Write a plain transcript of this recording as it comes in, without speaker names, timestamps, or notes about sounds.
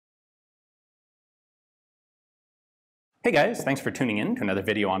Hey guys, thanks for tuning in to another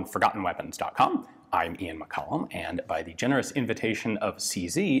video on ForgottenWeapons.com. I'm Ian McCollum, and by the generous invitation of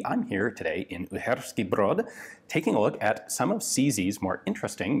CZ, I'm here today in Uherski Brod, taking a look at some of CZ's more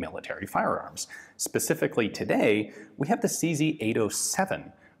interesting military firearms. Specifically today, we have the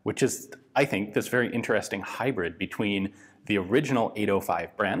CZ807, which is, I think, this very interesting hybrid between the original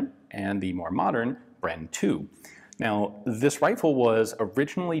 805 Bren and the more modern Bren 2. Now, this rifle was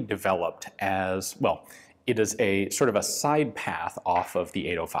originally developed as, well, it is a sort of a side path off of the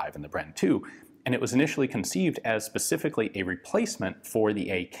 805 and the Bren 2, and it was initially conceived as specifically a replacement for the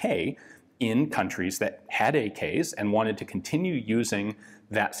AK in countries that had AKs and wanted to continue using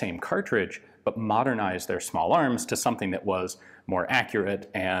that same cartridge, but modernize their small arms to something that was more accurate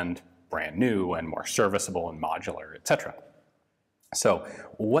and brand new and more serviceable and modular, etc. So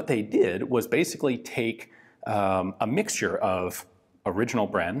what they did was basically take a mixture of original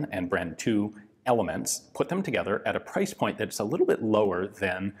Bren and Bren 2 elements, put them together at a price point that's a little bit lower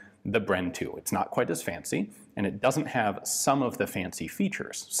than the Bren 2. It's not quite as fancy, and it doesn't have some of the fancy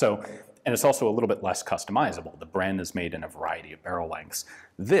features. So, and it's also a little bit less customizable. The Bren is made in a variety of barrel lengths.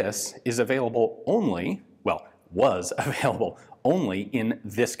 This is available only, well, was available only in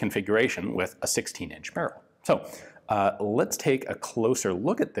this configuration with a 16-inch barrel. So let's take a closer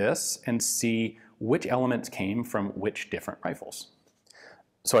look at this and see which elements came from which different rifles.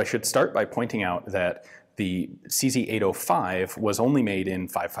 So I should start by pointing out that the CZ805 was only made in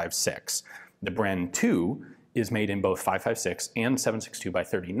 5.56. The Bren 2 is made in both 5.56 and 7.62 by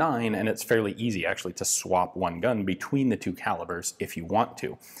 39, and it's fairly easy actually to swap one gun between the two calibers if you want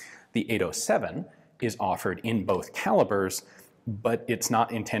to. The 807 is offered in both calibers, but it's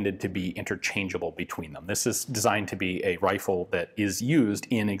not intended to be interchangeable between them. This is designed to be a rifle that is used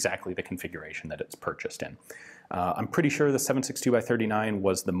in exactly the configuration that it's purchased in. I'm pretty sure the 7.62 by 39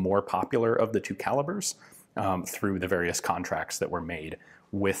 was the more popular of the two calibers through the various contracts that were made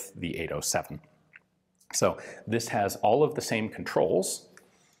with the 807. So this has all of the same controls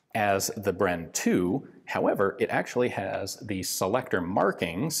as the Bren 2. However, it actually has the selector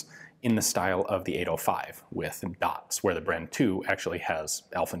markings in the style of the 805 with dots, where the Bren 2 actually has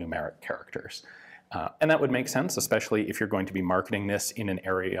alphanumeric characters. And that would make sense, especially if you're going to be marketing this in an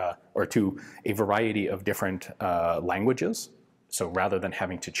area or to a variety of different languages. So rather than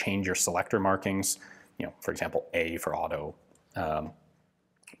having to change your selector markings, you know, for example, A for auto,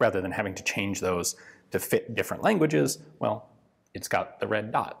 rather than having to change those to fit different languages, well, it's got the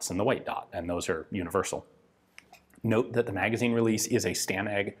red dots and the white dot, and those are universal. Note that the magazine release is a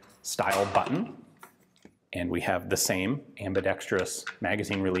Stanag style button, and we have the same ambidextrous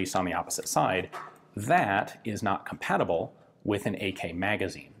magazine release on the opposite side. That is not compatible with an AK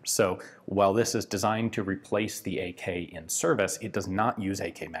magazine. So while this is designed to replace the AK in service, it does not use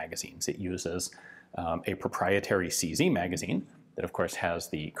AK magazines. It uses a proprietary CZ magazine that of course has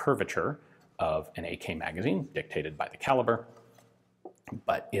the curvature of an AK magazine dictated by the caliber,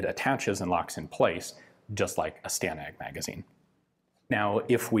 but it attaches and locks in place just like a Stanag magazine. Now,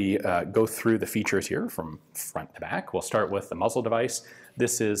 if we go through the features here from front to back, we'll start with the muzzle device.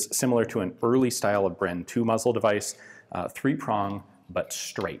 This is similar to an early style of Bren 2 muzzle device, three-prong but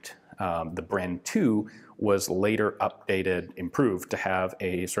straight. The Bren 2 was later updated, improved to have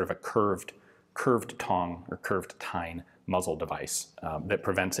a sort of a curved tong or curved tine muzzle device that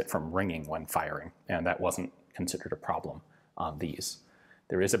prevents it from ringing when firing, and that wasn't considered a problem on these.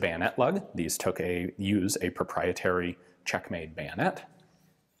 There is a bayonet lug. These use a proprietary check-made bayonet.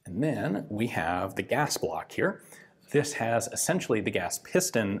 And then we have the gas block here. This has essentially the gas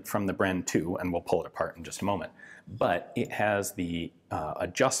piston from the Bren 2, and we'll pull it apart in just a moment. But it has the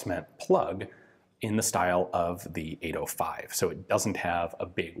adjustment plug in the style of the 805, so it doesn't have a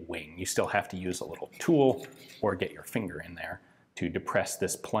big wing. You still have to use a little tool or get your finger in there to depress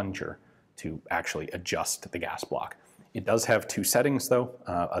this plunger to actually adjust the gas block. It does have two settings though,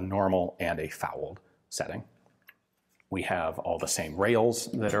 a normal and a fouled setting. We have all the same rails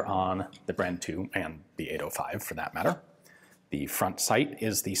that are on the Bren 2 and the 805 for that matter. The front sight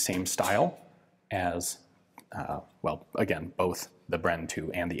is the same style as, well, again, both the Bren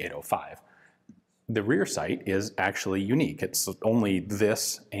 2 and the 805. The rear sight is actually unique. It's only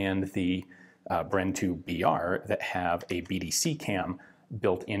this and the Bren 2 BR that have a BDC cam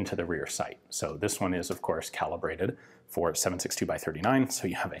built into the rear sight. So this one is, of course, calibrated for 7.62 by 39, so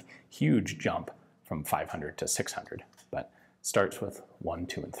you have a huge jump from 500 to 600, but starts with 1,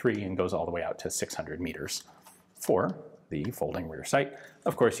 2, and 3 and goes all the way out to 600 meters for the folding rear sight.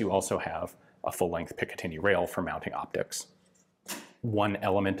 Of course, you also have a full-length Picatinny rail for mounting optics. One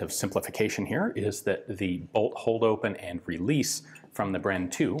element of simplification here is that the bolt hold open and release from the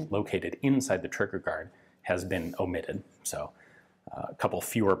Bren 2, located inside the trigger guard, has been omitted. So a couple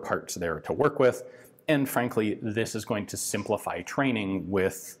fewer parts there to work with. And frankly, this is going to simplify training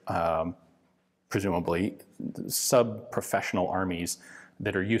with presumably sub-professional armies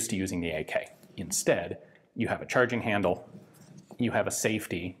that are used to using the AK. Instead, you have a charging handle, you have a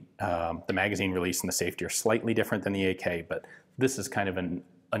safety. The magazine release and the safety are slightly different than the AK, but this is kind of an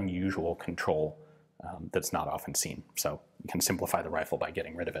unusual control that's not often seen. So you can simplify the rifle by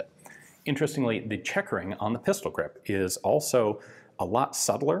getting rid of it. Interestingly, the checkering on the pistol grip is also a lot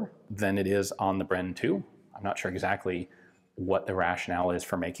subtler than it is on the Bren 2. I'm not sure exactly what the rationale is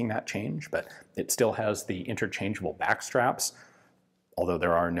for making that change, but it still has the interchangeable back straps, although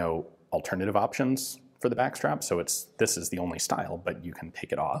there are no alternative options for the back strap, so this is the only style, but you can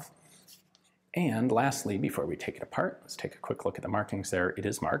take it off. And lastly, before we take it apart, let's take a quick look at the markings there. It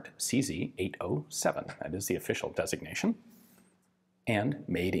is marked CZ807. That is the official designation, and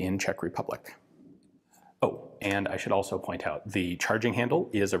made in Czech Republic. Oh, and I should also point out the charging handle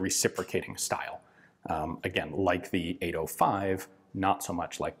is a reciprocating style. Again, like the 805, not so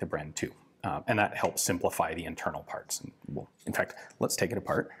much like the Bren 2. And that helps simplify the internal parts. And in fact, let's take it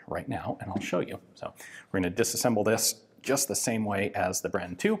apart right now and I'll show you. So we're going to disassemble this just the same way as the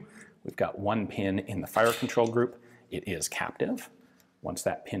Bren 2. We've got one pin in the fire control group. It is captive. Once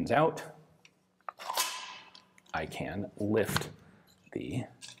that pin's out, I can lift the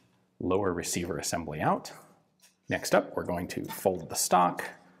lower receiver assembly out. Next up, we're going to fold the stock,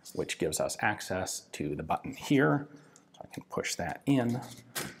 which gives us access to the button here. So I can push that in,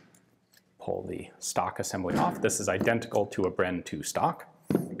 pull the stock assembly off. This is identical to a Bren 2 stock.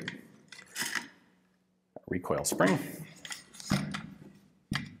 Recoil spring.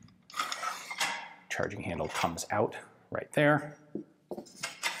 Charging handle comes out right there.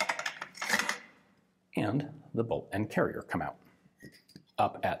 And the bolt and carrier come out.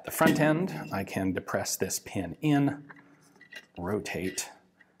 Up at the front end, I can depress this pin in, rotate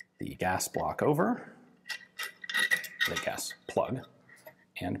the gas block over, the gas plug,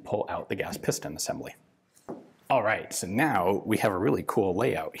 and pull out the gas piston assembly. All right, so now we have a really cool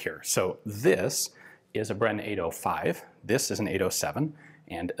layout here. So this is a Bren 805, this is an 807,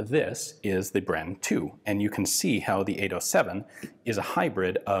 and this is the Bren 2. And you can see how the 807 is a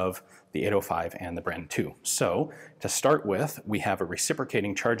hybrid of the 805 and the Bren 2. So to start with, we have a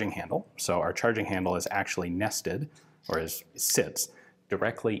reciprocating charging handle. So our charging handle is actually nested, or sits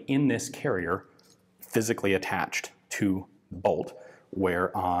directly in this carrier, physically attached to the bolt,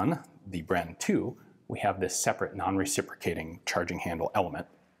 where on the Bren 2, we have this separate non-reciprocating charging handle element.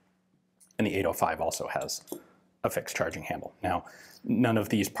 And the 805 also has a fixed charging handle. Now, none of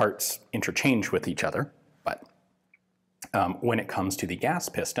these parts interchange with each other, but when it comes to the gas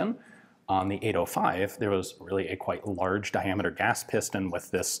piston, on the 805, there was really a quite large diameter gas piston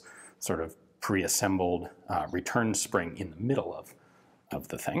with this sort of pre-assembled return spring in the middle of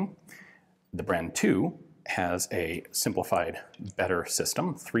the thing. The Bren 2 has a simplified, better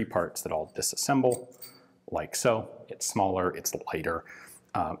system, 3 parts that all disassemble, like so. It's smaller, it's lighter,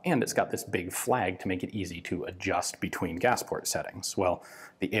 and it's got this big flag to make it easy to adjust between gas port settings. Well,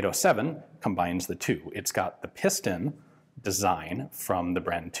 the 807 combines the two. It's got the piston design from the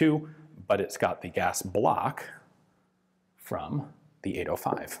Bren 2, but it's got the gas block from the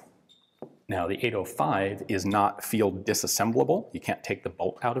 805. Now, the 805 is not field disassemblable. You can't take the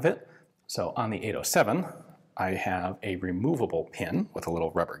bolt out of it. So on the 807, I have a removable pin with a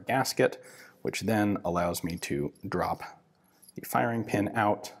little rubber gasket, which then allows me to drop the firing pin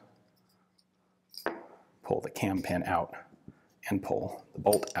out, pull the cam pin out, and pull the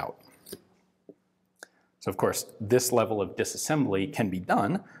bolt out. So of course, this level of disassembly can be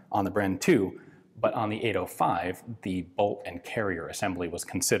done on the Bren 2, but on the 805, the bolt and carrier assembly was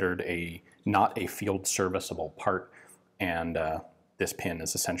considered not a field serviceable part, and this pin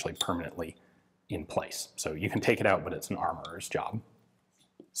is essentially permanently in place. So you can take it out, but it's an armorer's job.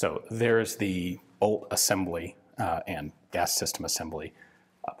 So there's the bolt assembly and gas system assembly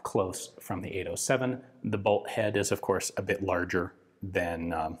up close from the 807. The bolt head is, of course, a bit larger than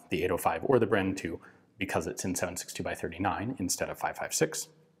the 805 or the Bren 2 because it's in 7.62x39 instead of 5.56.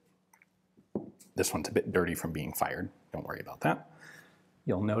 This one's a bit dirty from being fired. Don't worry about that.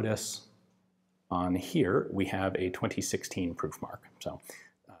 You'll notice on here we have a 2016 proof mark. So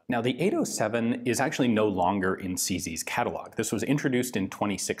now the 807 is actually no longer in CZ's catalog. This was introduced in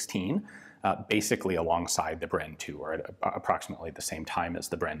 2016, basically alongside the Bren 2, or at approximately the same time as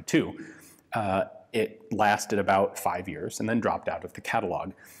the Bren 2. It lasted about 5 years and then dropped out of the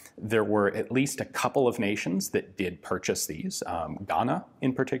catalog. There were at least a couple of nations that did purchase these. Ghana,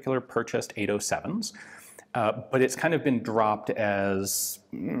 in particular, purchased 807s. But it's kind of been dropped as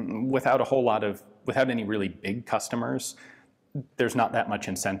without a whole lot of without any really big customers, there's not that much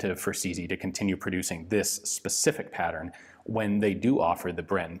incentive for CZ to continue producing this specific pattern when they do offer the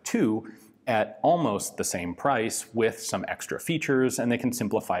Bren 2 at almost the same price with some extra features, and they can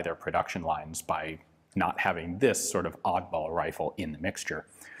simplify their production lines by not having this sort of oddball rifle in the mixture.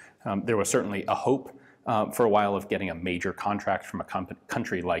 There was certainly a hope for a while of getting a major contract from a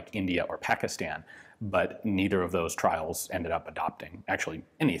country like India or Pakistan, but neither of those trials ended up adopting actually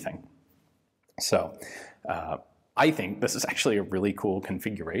anything. So I think this is actually a really cool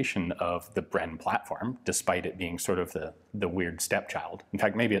configuration of the Bren platform, despite it being sort of the weird stepchild. In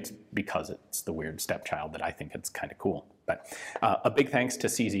fact, maybe it's because it's the weird stepchild that I think it's kind of cool. But a big thanks to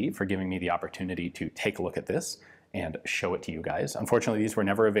CZ for giving me the opportunity to take a look at this and show it to you guys. Unfortunately, these were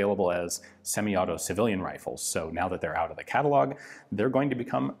never available as semi-auto civilian rifles, so now that they're out of the catalog, they're going to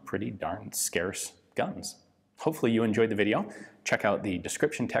become pretty darn scarce guns. Hopefully you enjoyed the video. Check out the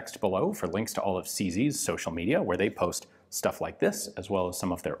description text below for links to all of CZ's social media, where they post stuff like this, as well as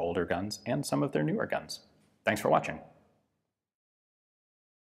some of their older guns and some of their newer guns. Thanks for watching.